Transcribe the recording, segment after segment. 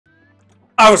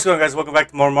What's going on, guys? Welcome back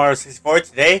to more Mario 64.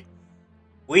 Today,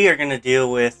 we are going to deal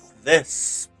with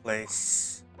this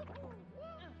place.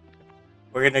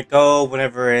 We're going to go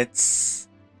whenever it's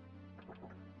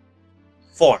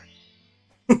 4.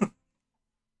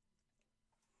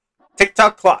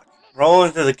 Tock Clock. Roll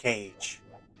into the cage.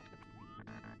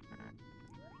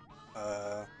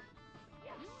 Up.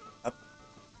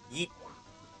 Yeet.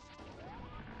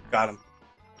 Got him.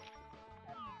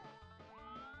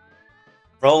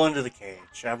 Roll into the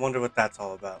cage. I wonder what that's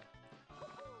all about.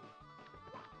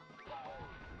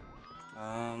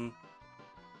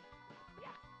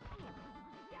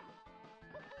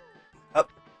 Up.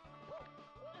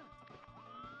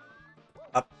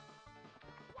 Up.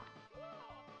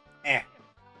 Eh.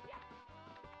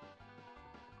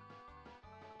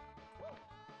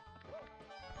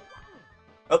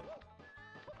 Up.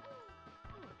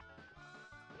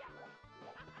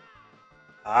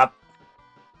 Up.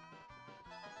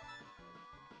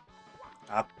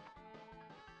 Up.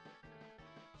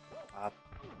 Up.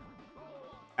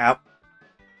 Up.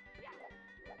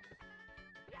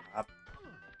 Up.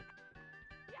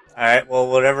 Alright, well,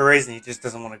 whatever reason, he just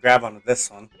doesn't want to grab onto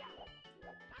this one.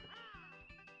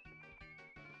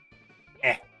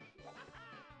 Eh.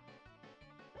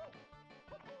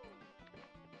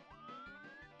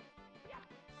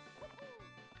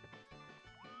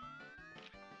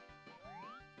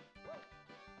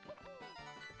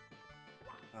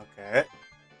 Okay.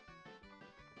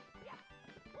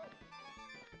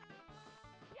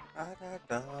 Da da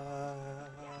da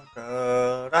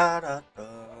da da da da.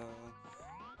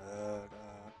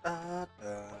 Da da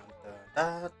da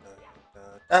da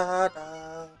da da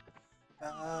da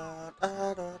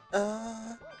da da da.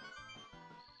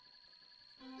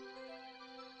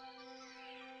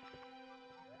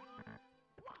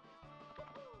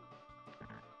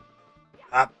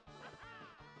 Hop.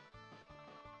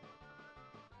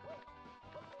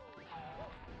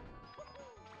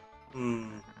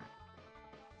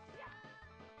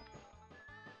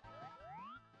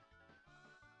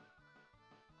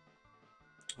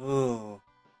 Ooh.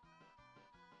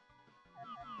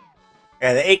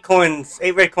 Yeah, the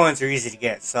 8 red coins are easy to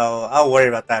get, so I'll worry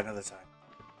about that another time.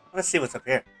 Let's see what's up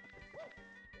here.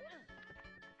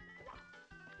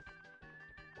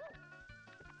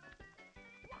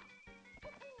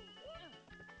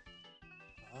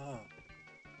 Oh.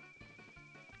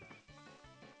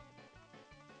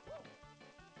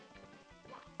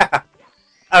 I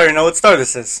already know what star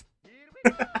this is.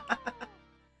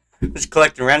 Just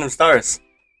collecting random stars.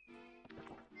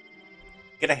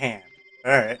 Get a hand.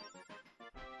 Alright.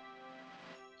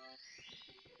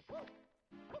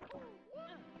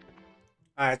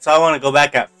 Alright, so I want to go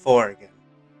back at 4 again.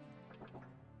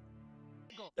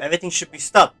 Everything should be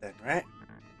stuck then, right?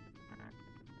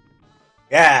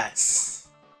 Yes!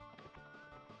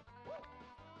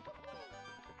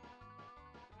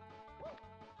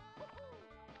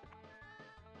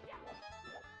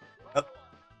 Up.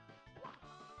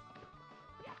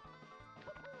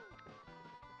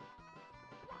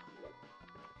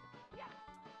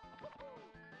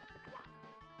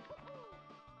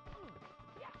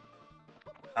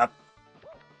 Up.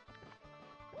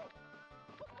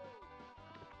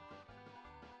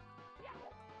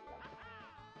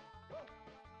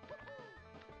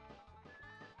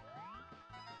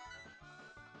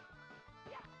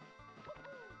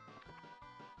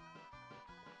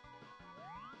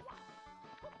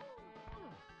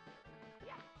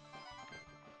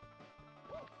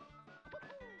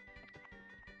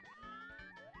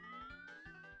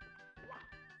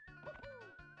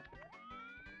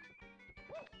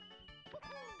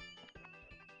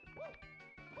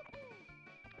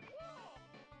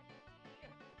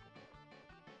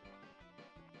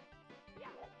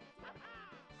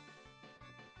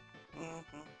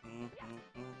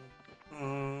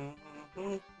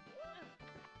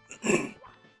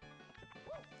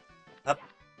 Up.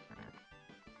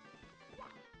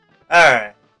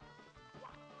 Alright.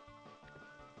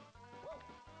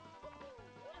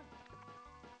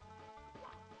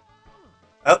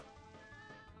 Up.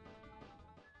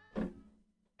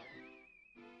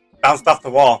 Bounced off the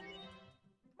wall.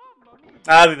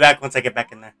 I'll be back once I get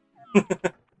back in there.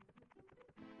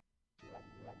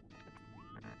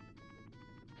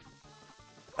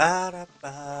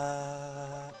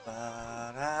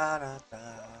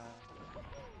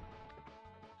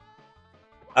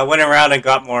 I went around and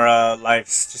got more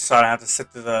lives, just so I don't have to sit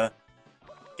through the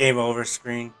game over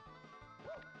screen.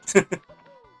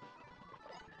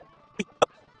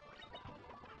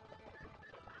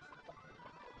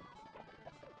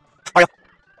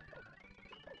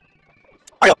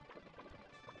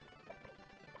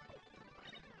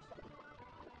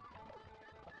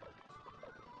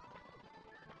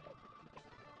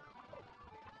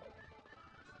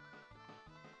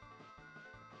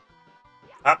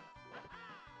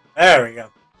 There we go.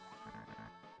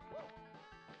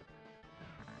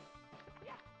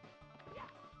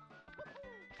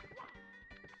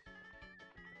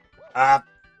 Up.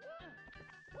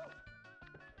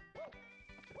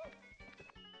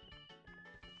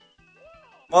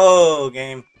 Whoa,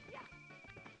 game.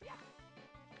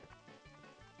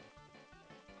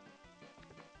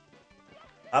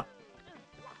 Up.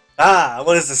 Ah,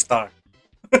 what is this star?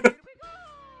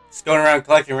 Just going around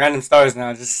collecting random stars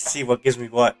now just to see what gives me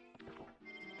what.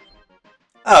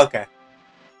 Oh, okay.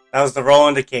 That was the roll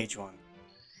into cage one.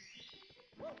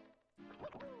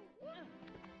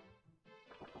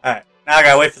 Alright, now I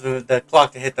gotta wait for the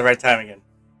clock to hit the right time again.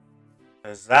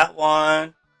 There's that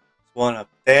one. There's one up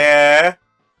there.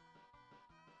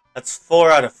 That's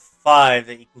 4 out of 5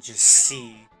 that you can just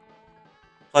see.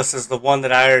 Plus there's the one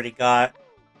that I already got.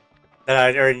 That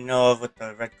I already know of with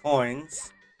the red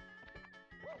coins.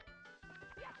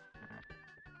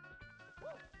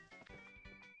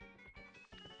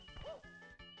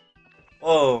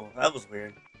 Whoa, that was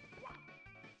weird.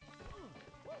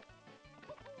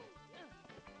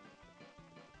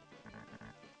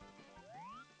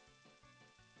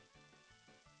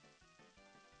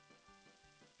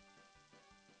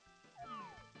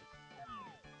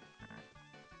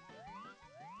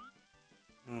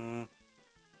 Hmm.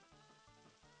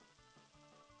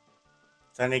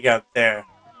 So I need to get up there.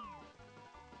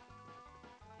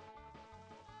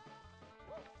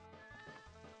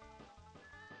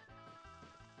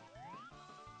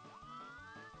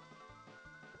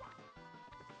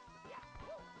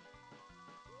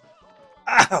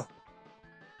 Ow!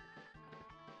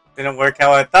 Didn't work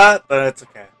how I thought, but it's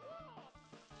okay.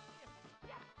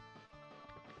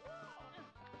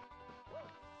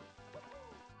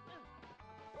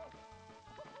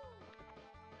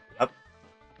 Up.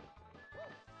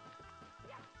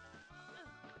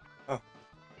 Oh.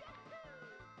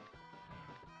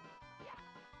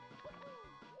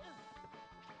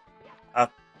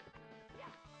 Up.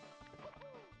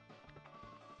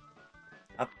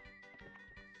 Up.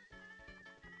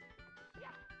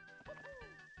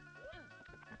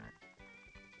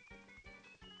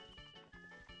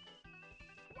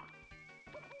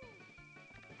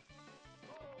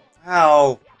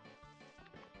 Ow.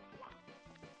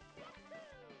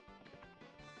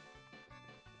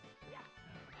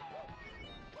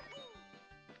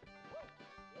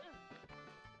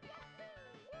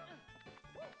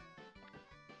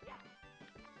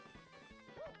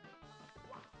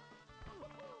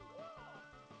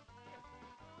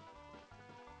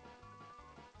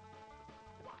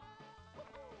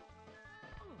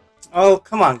 Oh,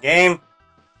 come on, game.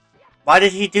 Why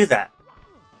did he do that?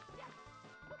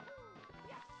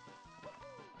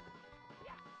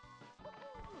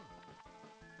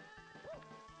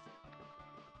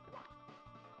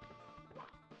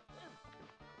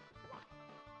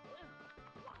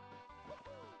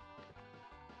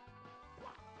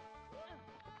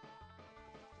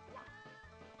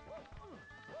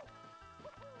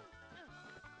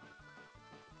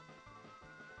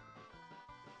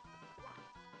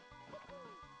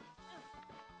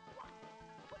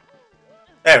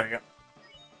 There we go.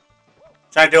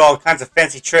 Trying to do all kinds of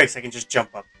fancy tricks, I can just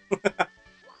jump up.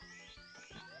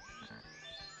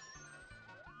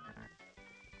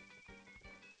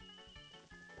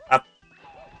 Up.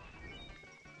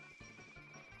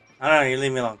 I don't know, you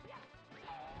leave me alone.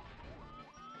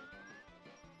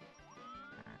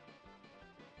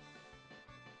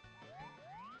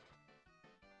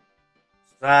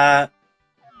 That.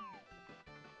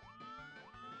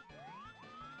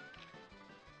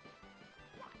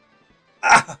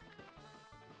 Ah!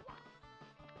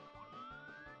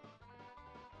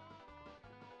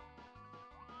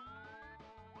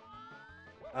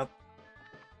 Up.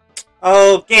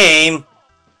 Oh, game.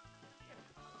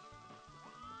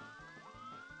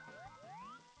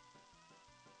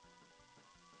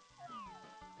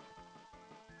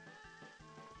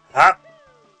 Up.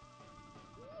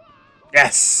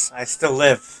 Yes, I still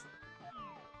live.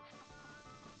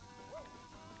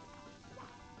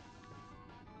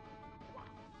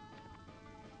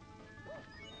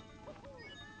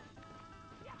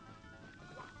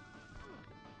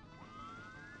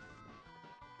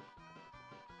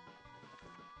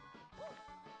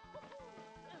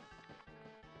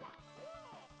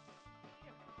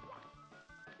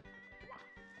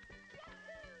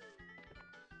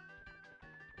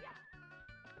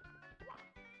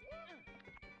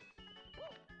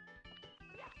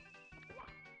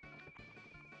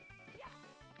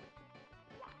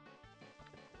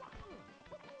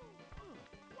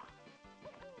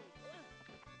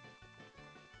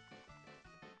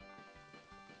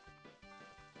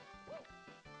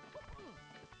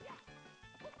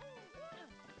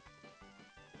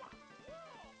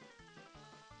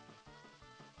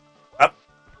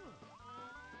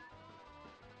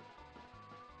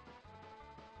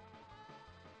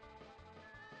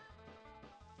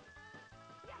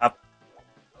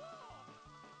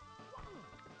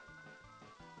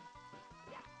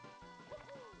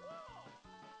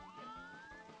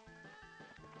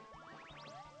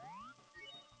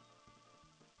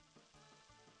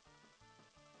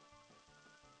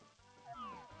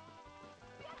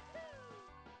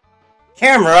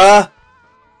 Camera!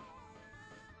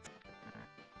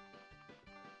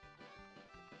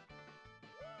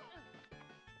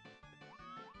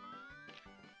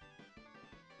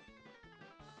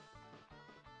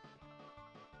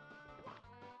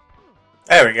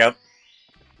 There we go.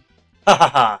 Ha ha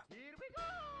ha.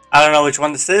 I don't know which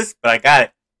one this is, but I got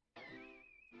it.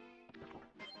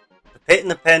 The Pit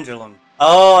and the Pendulum.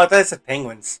 Oh, I thought it said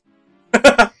penguins.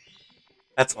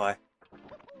 That's why.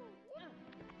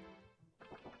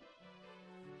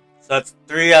 So that's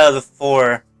 3 out of the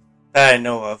 4 that I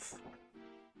know of.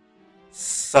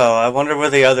 So I wonder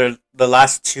where the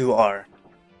last 2 are.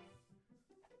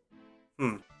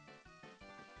 Come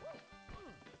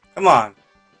on.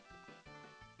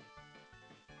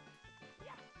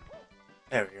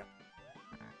 There we go.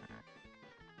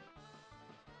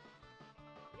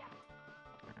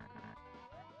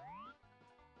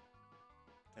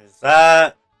 There's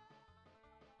that.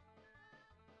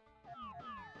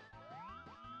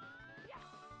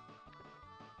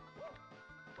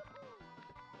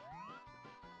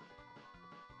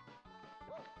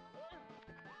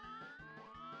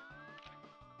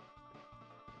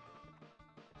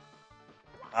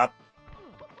 Up.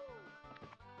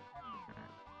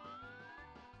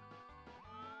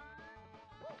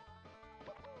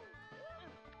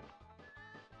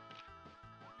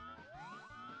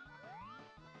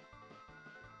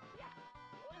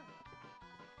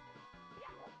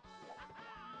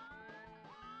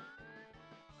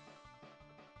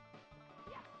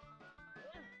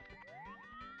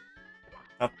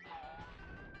 Up.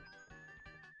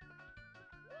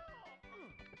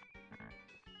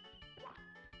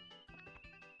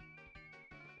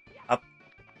 Up.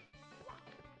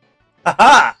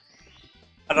 Haha!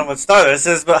 I don't know what star this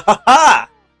is, but haha!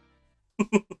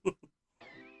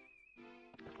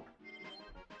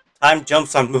 Time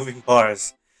jumps on moving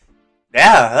bars.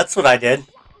 Yeah, that's what I did.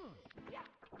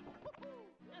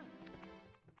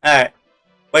 Alright.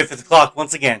 Wait for the clock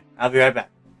once again. I'll be right back.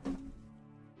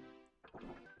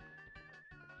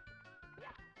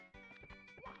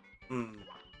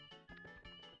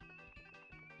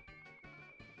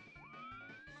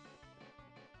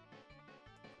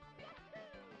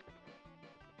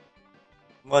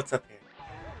 What's up here?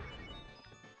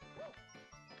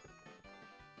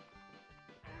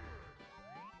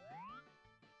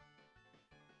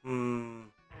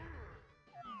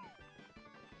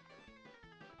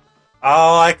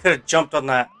 Oh, I could have jumped on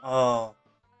that. Oh.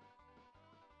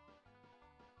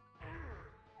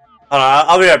 Hold on,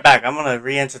 I'll be right back. I'm gonna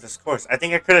re-enter this course. I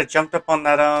think I could have jumped up on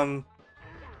that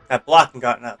that block and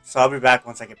gotten up. So I'll be back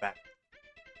once I get back.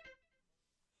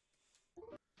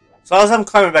 So as I'm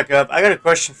climbing back up, I got a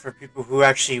question for people who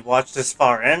actually watch this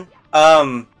far in.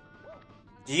 Do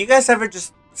you guys ever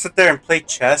just sit there and play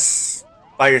chess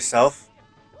by yourself?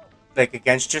 Like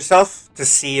against yourself? To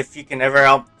see if you can ever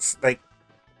not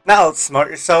outsmart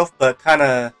yourself, but kind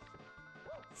of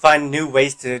find new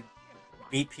ways to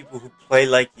beat people who play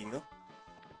like you.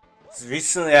 So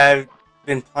recently I've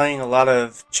been playing a lot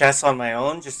of chess on my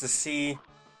own just to see,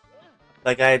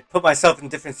 like, I put myself in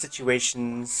different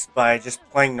situations by just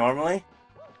playing normally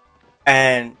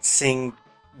and seeing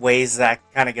ways that I can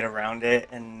kind of get around it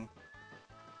and,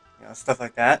 you know, stuff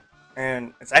like that.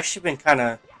 And it's actually been kind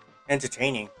of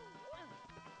entertaining.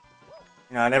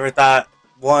 You know, I never thought,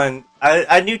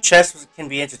 I knew chess can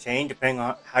be entertaining depending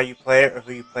on how you play it or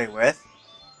who you play with.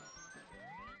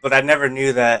 But I never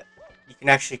knew that you can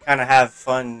actually kind of have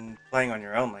fun playing on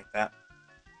your own like that.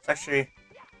 It's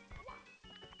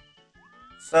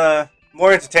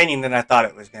more entertaining than I thought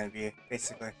it was going to be,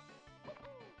 basically.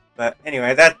 But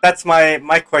anyway, that's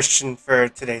my question for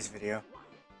today's video.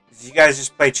 Is you guys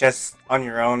just play chess on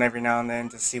your own every now and then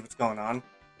to see what's going on?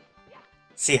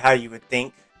 See how you would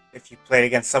think if you played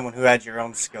against someone who had your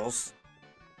own skills.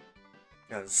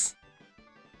 Because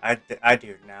I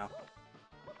do now.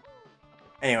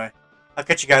 Anyway, I'll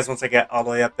catch you guys once I get all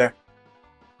the way up there.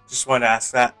 Just wanted to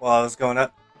ask that while I was going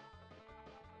up.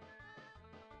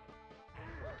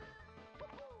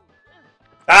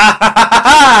 Ah, ha, ha, ha,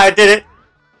 ha, I did it!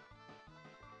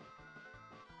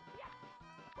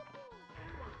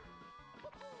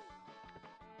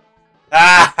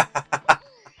 Ah, ha, ha, ha,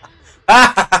 ha, ha,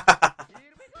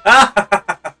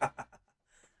 ha,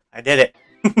 I did it.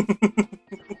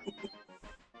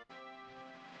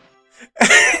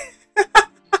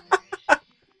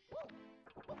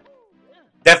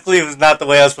 Definitely was not the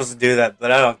way I was supposed to do that,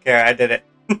 but I don't care. I did it.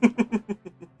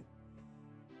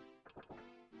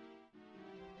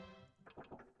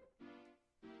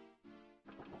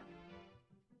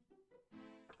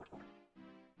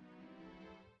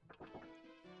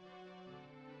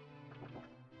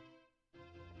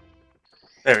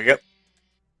 There we go.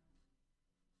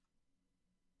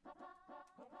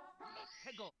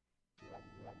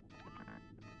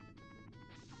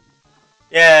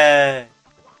 Yeah.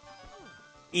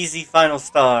 Easy final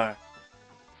star.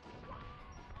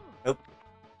 Nope.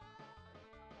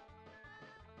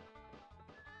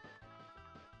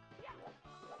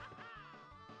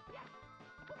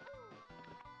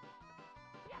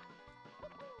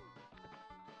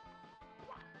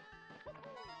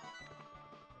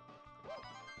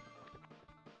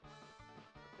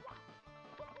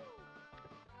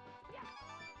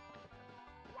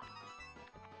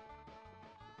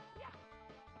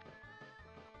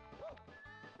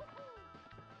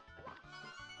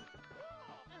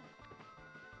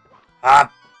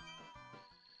 Ah.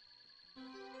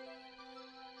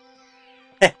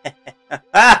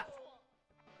 Ah.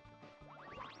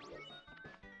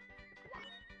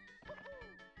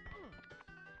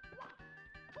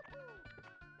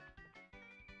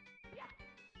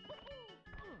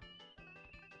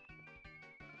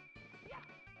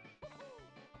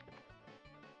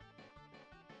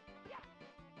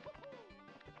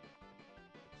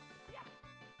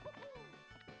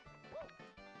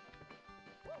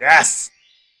 Yes.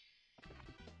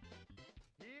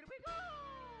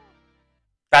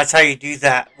 That's how you do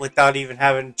that without even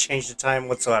having to change the time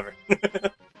whatsoever.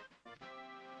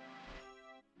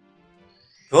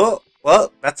 Cool.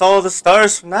 Well, that's all the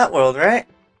stars from that world, right?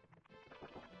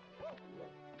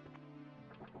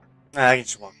 I can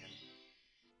just walk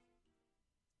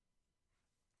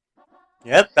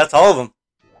in. Yep, that's all of them.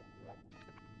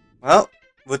 Well,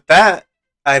 with that,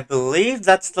 I believe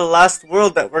that's the last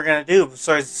world that we're gonna do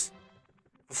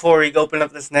before we open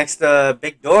up this next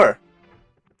big door.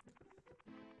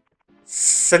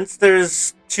 Since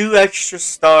there's two extra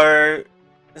star,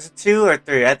 is it two or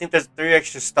three? I think there's three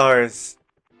extra stars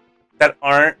that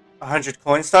aren't 100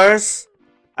 coin stars.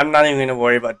 I'm not even gonna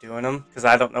worry about doing them because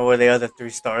I don't know where the other three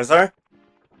stars are.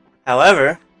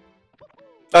 However,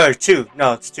 oh, two.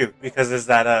 No, it's two because there's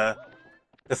that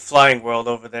the flying world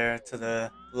over there to the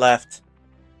left.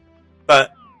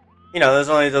 But you know, there's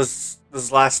only those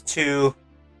last two,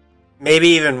 maybe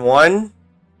even one,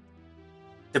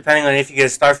 depending on if you get a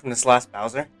star from this last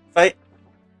Bowser fight.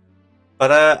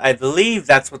 But I believe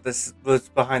that's what this was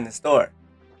behind this door,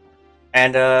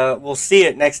 and we'll see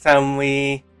it next time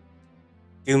we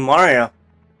do Mario.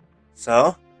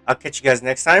 So I'll catch you guys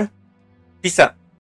next time. Peace out.